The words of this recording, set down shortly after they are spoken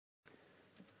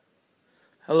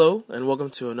Hello, and welcome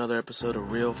to another episode of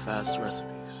Real Fast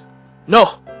Recipes. No!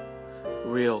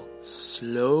 Real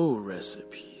Slow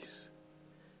Recipes.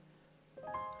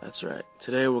 That's right.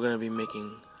 Today we're going to be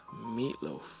making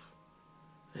meatloaf.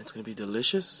 And it's going to be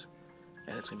delicious,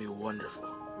 and it's going to be wonderful.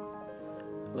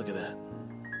 Look at that.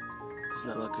 Doesn't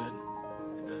that look good?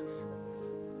 It does.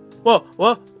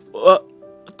 What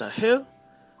the hell?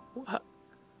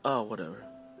 Oh, whatever.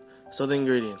 So the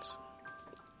ingredients.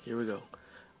 Here we go.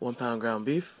 1 pound ground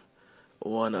beef,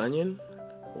 1 onion,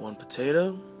 1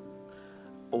 potato,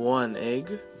 1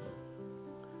 egg,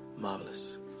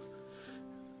 marvelous,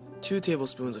 2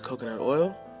 tablespoons of coconut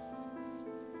oil,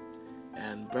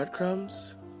 and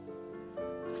breadcrumbs,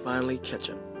 and finally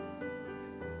ketchup.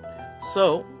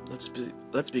 So let's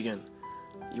begin.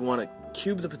 You want to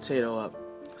cube the potato up.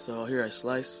 So here I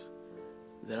slice,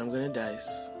 then I'm going to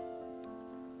dice,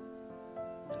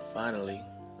 and finally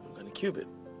I'm going to cube it.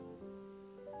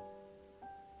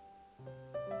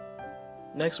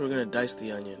 Next, we're going to dice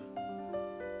the onion.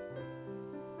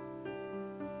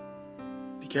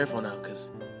 Be careful now,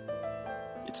 because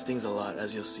it stings a lot,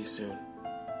 as you'll see soon.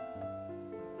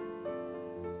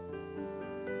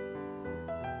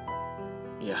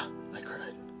 Yeah, I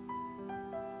cried.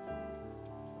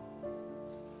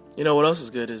 You know what else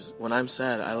is good is, when I'm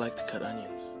sad, I like to cut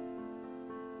onions.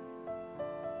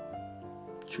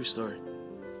 True story.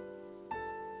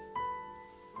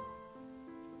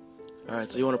 Alright,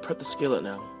 so you want to prep the skillet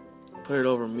now. Put it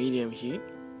over medium heat.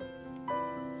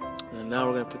 And then now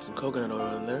we're going to put some coconut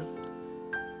oil in there.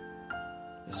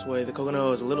 This way, the coconut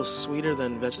oil is a little sweeter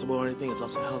than vegetable or anything. It's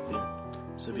also healthier.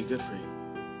 So it'll be good for you.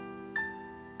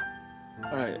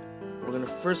 Alright, we're going to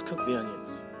first cook the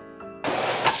onions.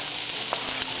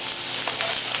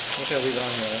 What have we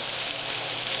done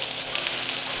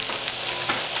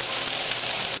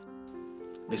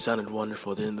here? They sounded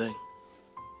wonderful, didn't they?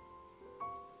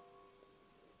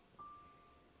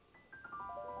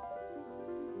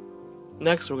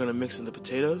 Next, we're going to mix in the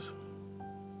potatoes.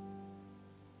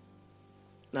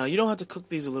 Now, you don't have to cook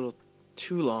these a little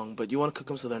too long, but you want to cook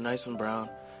them so they're nice and brown.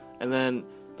 And then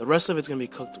the rest of it's going to be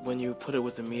cooked when you put it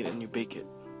with the meat and you bake it.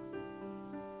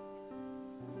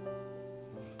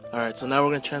 Alright, so now we're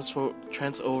going to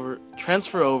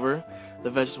transfer over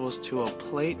the vegetables to a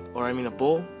plate, or a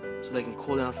bowl, so they can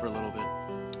cool down for a little bit.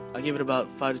 I give it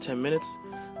about 5 to 10 minutes,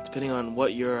 depending on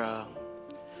what your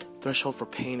threshold for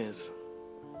pain is.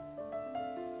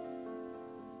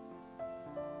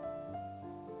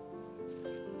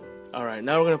 Alright,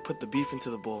 now we're going to put the beef into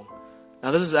the bowl.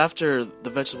 Now this is after the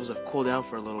vegetables have cooled down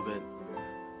for a little bit.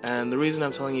 And the reason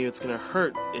I'm telling you it's going to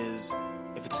hurt is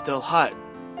if it's still hot,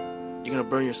 you're going to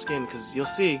burn your skin, because you'll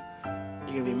see you're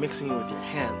going to be mixing it with your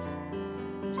hands.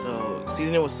 So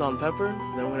season it with salt and pepper,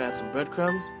 then we're going to add some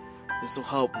breadcrumbs. This will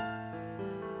help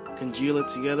congeal it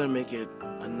together and make it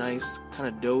a nice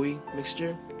kind of doughy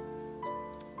mixture.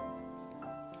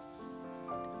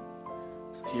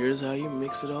 So here's how you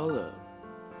mix it all up.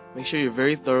 Make sure you're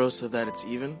very thorough so that it's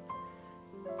even.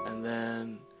 And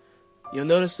then you'll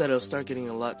notice that it'll start getting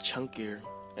a lot chunkier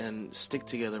and stick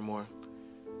together more.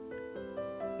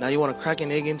 Now you want to crack an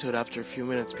egg into it after a few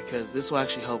minutes, because this will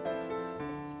actually help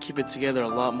keep it together a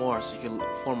lot more, so you can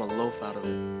form a loaf out of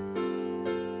it.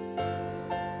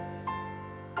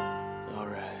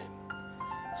 Alright.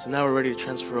 So now we're ready to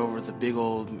transfer over the big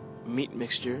old meat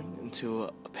mixture into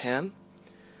a pan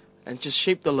and just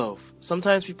shape the loaf.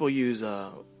 Sometimes people use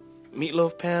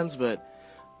meatloaf pans, but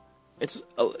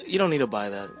you don't need to buy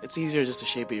that. It's easier just to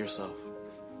shape it yourself.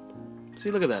 See,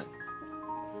 look at that.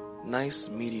 Nice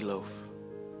meaty loaf.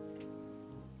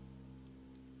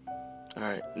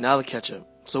 Alright, now the ketchup.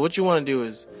 So what you want to do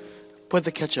is put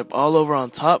the ketchup all over on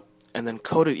top and then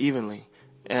coat it evenly.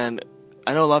 And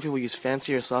I know a lot of people use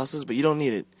fancier sauces, but you don't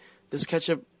need it. This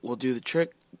ketchup will do the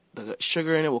trick. The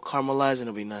sugar in it will caramelize and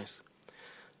it'll be nice.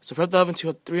 So prep the oven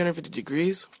to 350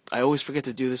 degrees. I always forget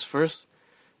to do this first,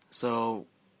 so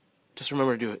just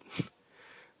remember to do it.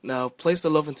 Now place the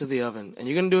loaf into the oven, and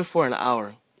you're going to do it for an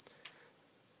hour.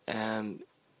 And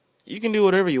you can do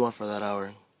whatever you want for that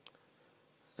hour.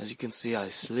 As you can see, I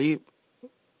sleep,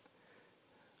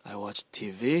 I watch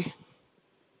TV,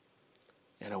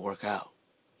 and I work out.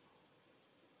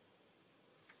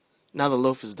 Now the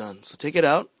loaf is done, so take it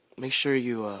out. Make sure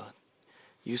you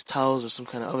use towels or some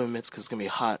kind of oven mitts, because it's going to be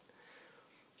hot.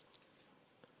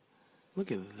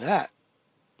 Look at that.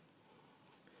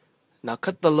 Now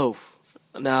cut the loaf.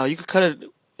 Now you can cut it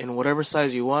in whatever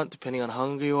size you want, depending on how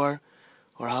hungry you are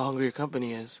or how hungry your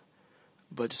company is.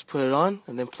 But just put it on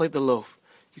and then plate the loaf.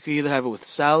 You could either have it with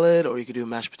salad, or you could do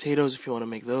mashed potatoes if you want to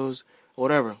make those, or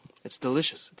whatever. It's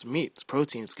delicious. It's meat. It's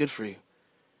protein. It's good for you.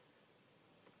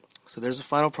 So there's the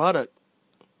final product.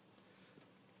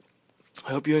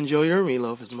 I hope you enjoy your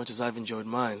meatloaf as much as I've enjoyed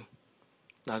mine.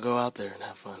 Now go out there and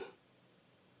have fun.